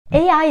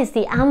AI is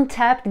the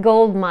untapped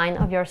gold mine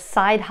of your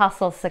side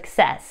hustle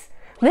success.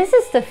 This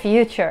is the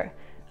future.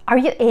 Are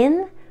you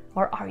in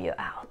or are you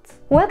out?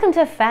 Welcome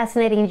to a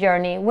fascinating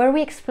journey where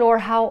we explore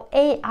how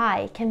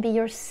AI can be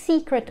your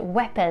secret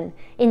weapon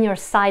in your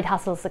side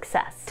hustle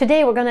success.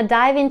 Today we're going to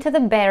dive into the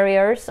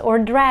barriers or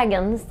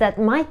dragons that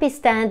might be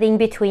standing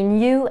between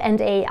you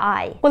and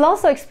AI. We'll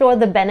also explore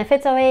the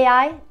benefits of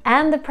AI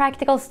and the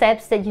practical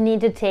steps that you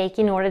need to take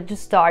in order to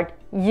start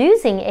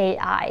using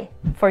AI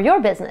for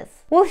your business.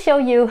 We'll show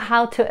you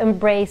how to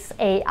embrace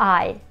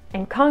AI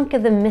and conquer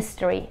the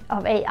mystery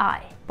of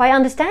AI. By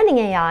understanding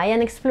AI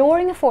and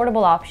exploring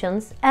affordable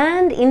options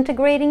and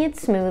integrating it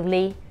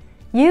smoothly,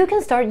 you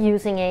can start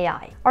using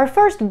AI. Our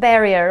first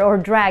barrier or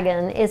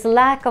dragon is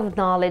lack of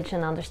knowledge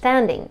and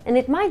understanding, and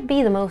it might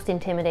be the most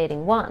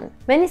intimidating one.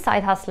 Many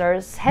side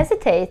hustlers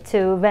hesitate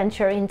to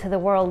venture into the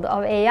world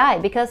of AI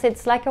because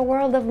it's like a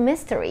world of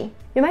mystery.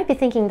 You might be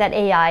thinking that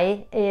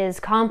AI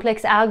is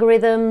complex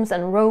algorithms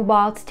and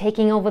robots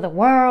taking over the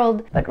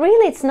world, but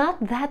really it's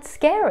not that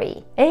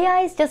scary.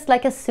 AI is just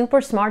like a super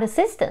smart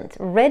assistant,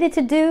 ready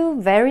to do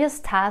various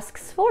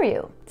tasks for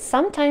you.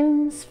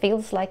 Sometimes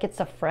feels like it's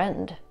a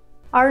friend.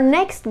 Our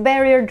next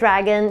barrier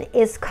dragon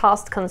is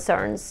cost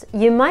concerns.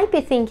 You might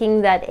be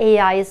thinking that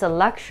AI is a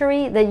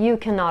luxury that you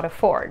cannot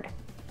afford.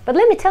 But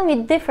let me tell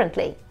you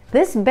differently.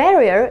 This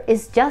barrier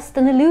is just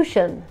an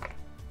illusion.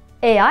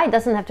 AI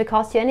doesn't have to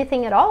cost you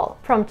anything at all.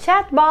 From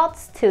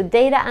chatbots to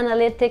data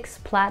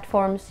analytics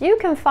platforms, you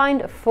can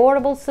find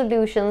affordable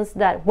solutions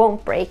that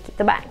won't break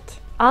the bank.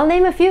 I'll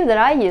name a few that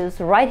I use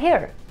right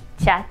here: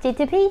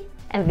 ChatGPT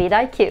and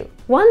vidIQ.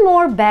 One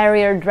more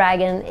barrier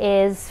dragon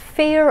is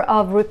fear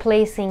of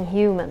replacing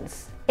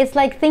humans. It's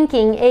like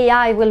thinking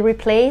AI will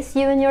replace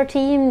you and your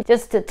team,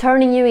 just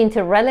turning you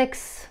into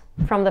relics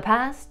from the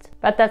past.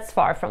 But that's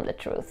far from the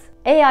truth.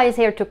 AI is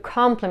here to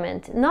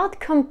complement, not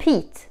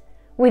compete,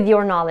 with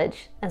your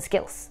knowledge and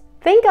skills.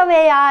 Think of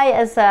AI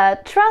as a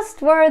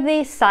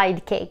trustworthy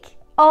sidekick,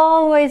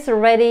 always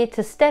ready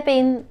to step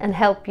in and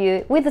help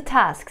you with the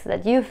tasks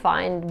that you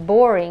find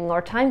boring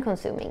or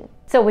time-consuming.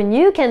 So when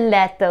you can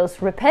let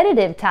those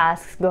repetitive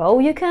tasks go,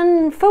 you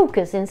can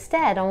focus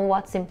instead on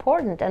what's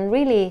important and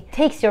really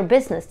takes your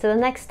business to the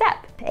next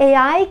step.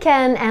 AI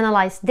can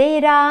analyze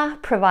data,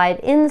 provide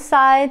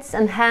insights,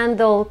 and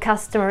handle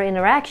customer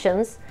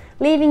interactions,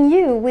 leaving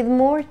you with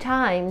more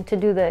time to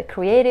do the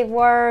creative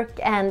work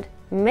and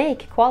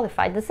make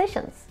qualified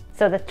decisions.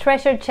 So the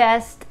treasure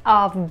chest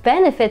of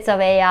benefits of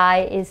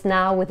AI is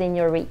now within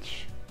your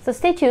reach. So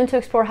stay tuned to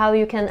explore how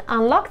you can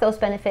unlock those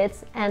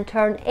benefits and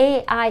turn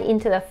AI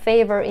into a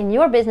favor in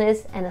your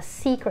business and a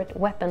secret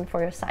weapon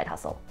for your side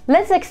hustle.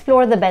 Let's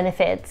explore the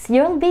benefits.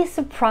 You'll be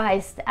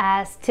surprised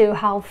as to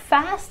how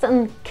fast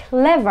and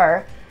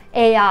clever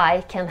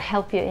AI can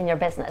help you in your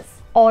business.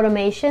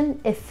 Automation,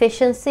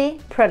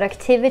 efficiency,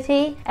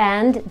 productivity,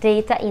 and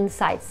data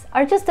insights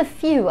are just a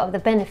few of the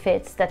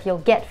benefits that you'll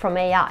get from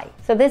AI.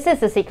 So this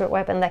is a secret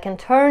weapon that can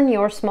turn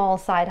your small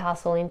side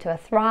hustle into a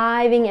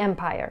thriving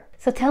empire.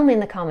 So tell me in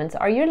the comments,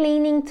 are you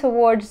leaning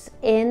towards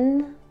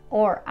in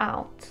or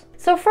out?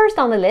 So first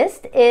on the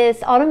list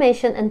is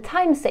automation and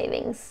time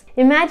savings.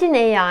 Imagine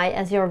AI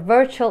as your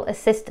virtual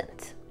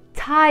assistant,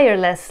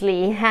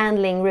 tirelessly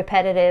handling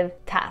repetitive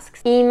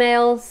tasks: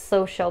 emails,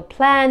 social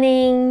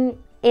planning,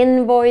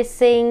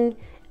 invoicing,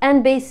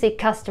 and basic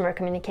customer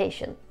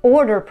communication,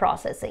 order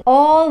processing.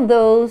 All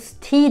those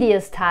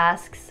tedious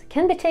tasks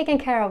can be taken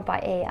care of by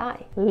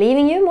AI,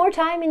 leaving you more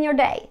time in your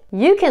day.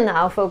 You can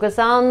now focus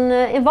on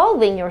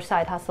evolving your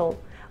side hustle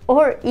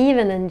or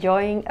even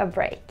enjoying a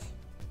break.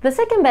 The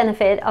second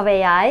benefit of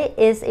AI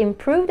is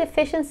improved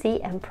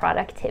efficiency and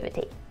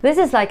productivity. This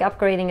is like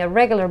upgrading a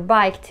regular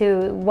bike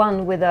to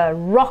one with a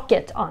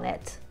rocket on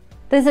it.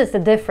 This is the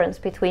difference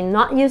between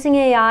not using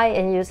AI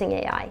and using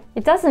AI.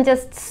 It doesn't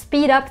just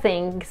speed up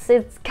things,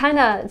 it's kind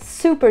of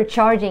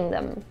supercharging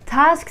them.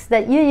 Tasks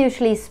that you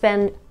usually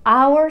spend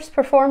hours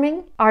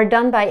performing are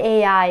done by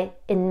AI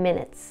in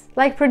minutes.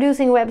 Like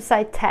producing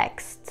website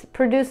text,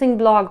 producing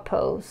blog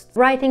posts,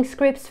 writing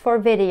scripts for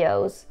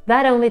videos.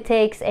 That only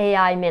takes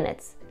AI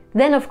minutes.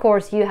 Then of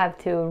course you have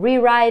to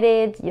rewrite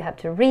it, you have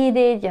to read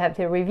it, you have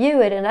to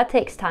review it, and that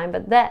takes time,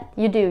 but that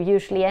you do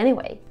usually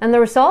anyway. And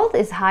the result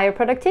is higher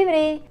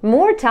productivity,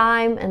 more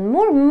time, and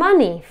more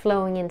money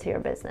flowing into your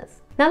business.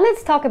 Now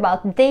let's talk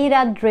about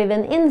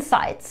data-driven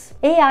insights.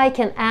 AI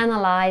can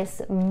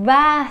analyze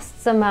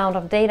vast amount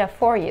of data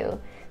for you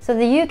so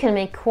that you can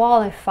make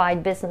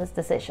qualified business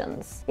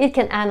decisions. It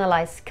can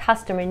analyze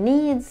customer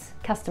needs,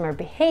 customer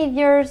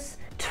behaviors,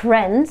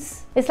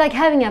 trends. It's like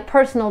having a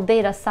personal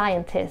data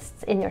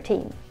scientist in your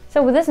team.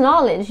 So with this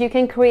knowledge, you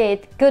can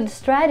create good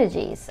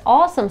strategies,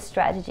 awesome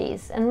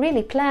strategies, and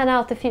really plan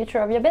out the future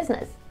of your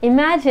business.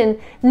 Imagine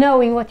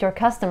knowing what your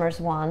customers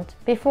want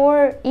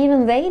before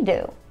even they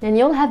do, and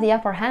you'll have the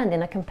upper hand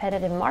in a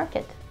competitive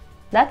market.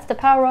 That's the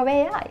power of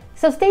AI.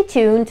 So stay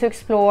tuned to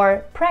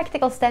explore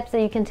practical steps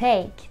that you can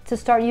take to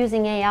start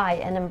using AI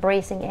and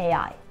embracing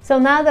AI. So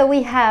now that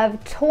we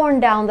have torn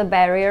down the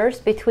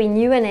barriers between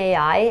you and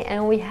AI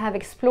and we have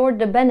explored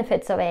the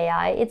benefits of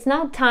AI, it's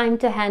now time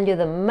to hand you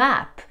the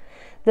map,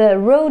 the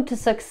road to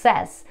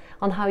success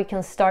on how you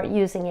can start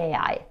using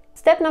AI.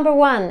 Step number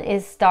 1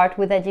 is start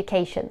with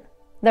education.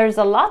 There's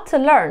a lot to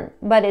learn,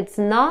 but it's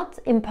not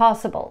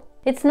impossible.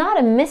 It's not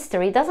a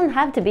mystery, it doesn't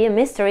have to be a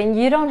mystery, and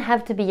you don't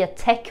have to be a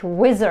tech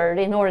wizard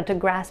in order to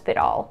grasp it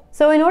all.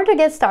 So in order to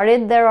get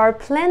started, there are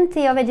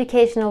plenty of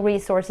educational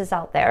resources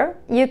out there.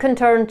 You can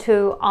turn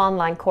to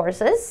online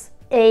courses,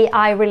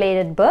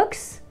 AI-related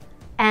books,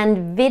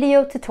 and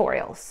video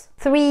tutorials.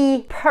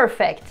 3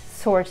 perfect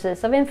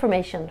sources of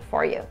information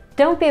for you.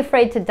 Don't be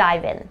afraid to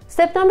dive in.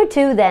 Step number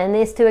 2 then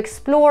is to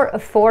explore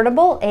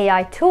affordable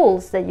AI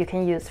tools that you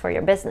can use for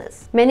your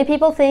business. Many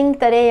people think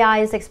that AI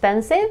is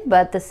expensive,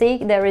 but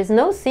there is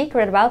no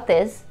secret about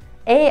this.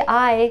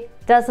 AI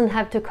doesn't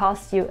have to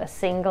cost you a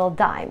single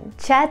dime.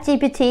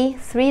 ChatGPT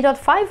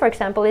 3.5, for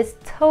example, is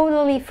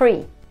totally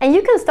free. And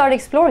you can start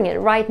exploring it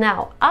right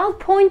now. I'll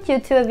point you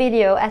to a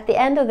video at the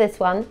end of this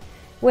one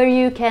where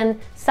you can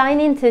sign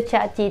into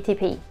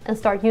ChatGPT and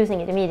start using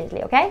it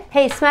immediately, okay?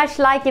 Hey, smash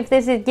like if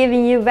this is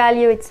giving you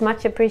value. It's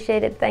much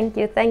appreciated. Thank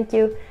you, thank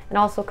you. And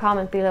also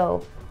comment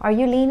below. Are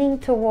you leaning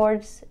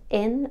towards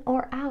in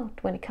or out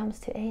when it comes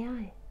to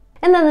AI?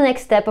 And then the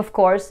next step, of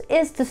course,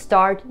 is to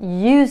start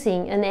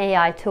using an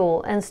AI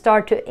tool and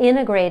start to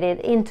integrate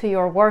it into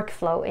your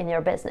workflow in your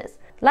business.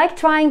 Like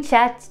trying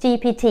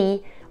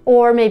ChatGPT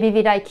or maybe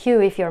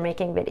vidIQ if you're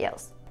making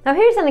videos. Now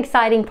here's an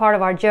exciting part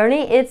of our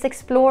journey. It's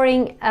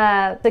exploring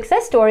a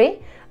success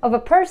story of a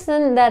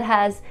person that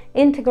has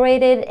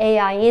integrated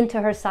AI into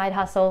her side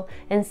hustle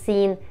and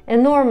seen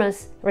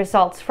enormous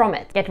results from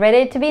it. Get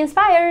ready to be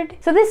inspired!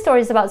 So this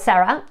story is about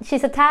Sarah.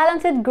 She's a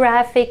talented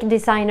graphic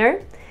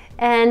designer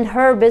and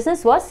her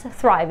business was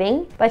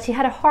thriving, but she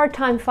had a hard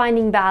time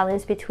finding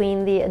balance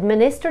between the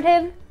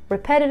administrative,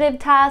 repetitive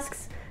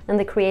tasks and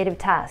the creative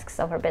tasks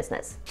of her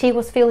business. She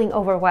was feeling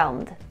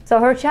overwhelmed. So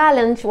her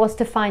challenge was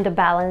to find a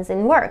balance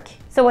in work.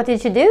 So what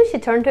did she do? She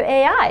turned to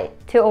AI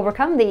to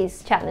overcome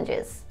these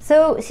challenges.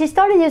 So she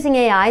started using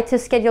AI to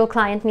schedule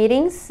client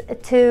meetings,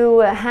 to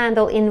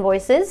handle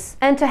invoices,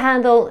 and to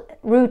handle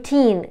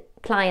routine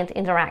client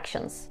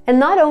interactions. And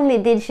not only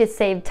did she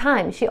save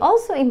time, she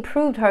also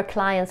improved her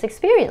client's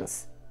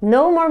experience.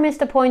 No more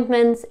missed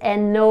appointments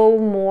and no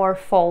more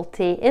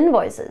faulty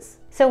invoices.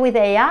 So with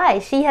AI,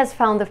 she has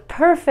found the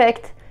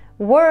perfect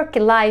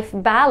work-life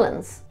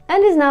balance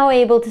and is now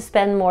able to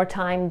spend more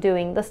time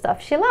doing the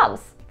stuff she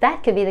loves.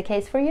 That could be the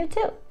case for you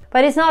too.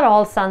 But it's not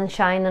all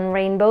sunshine and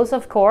rainbows,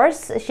 of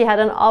course. She had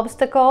an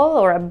obstacle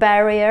or a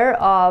barrier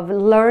of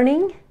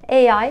learning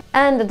AI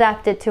and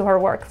adapt it to her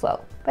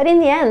workflow. But in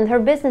the end, her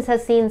business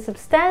has seen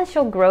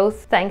substantial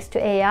growth thanks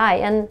to AI,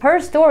 and her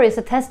story is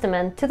a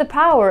testament to the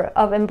power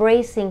of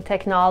embracing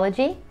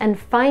technology and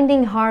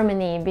finding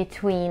harmony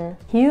between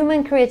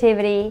human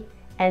creativity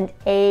and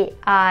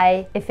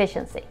AI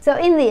efficiency. So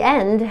in the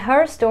end,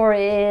 her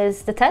story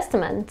is the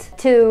testament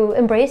to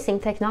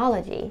embracing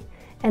technology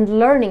and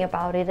learning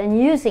about it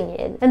and using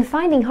it and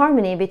finding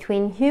harmony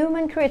between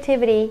human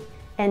creativity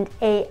and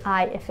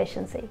AI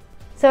efficiency.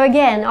 So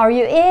again, are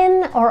you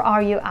in or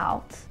are you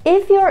out?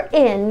 If you're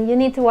in, you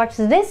need to watch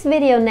this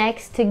video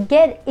next to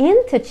get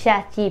into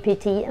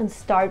ChatGPT and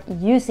start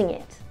using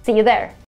it. See you there.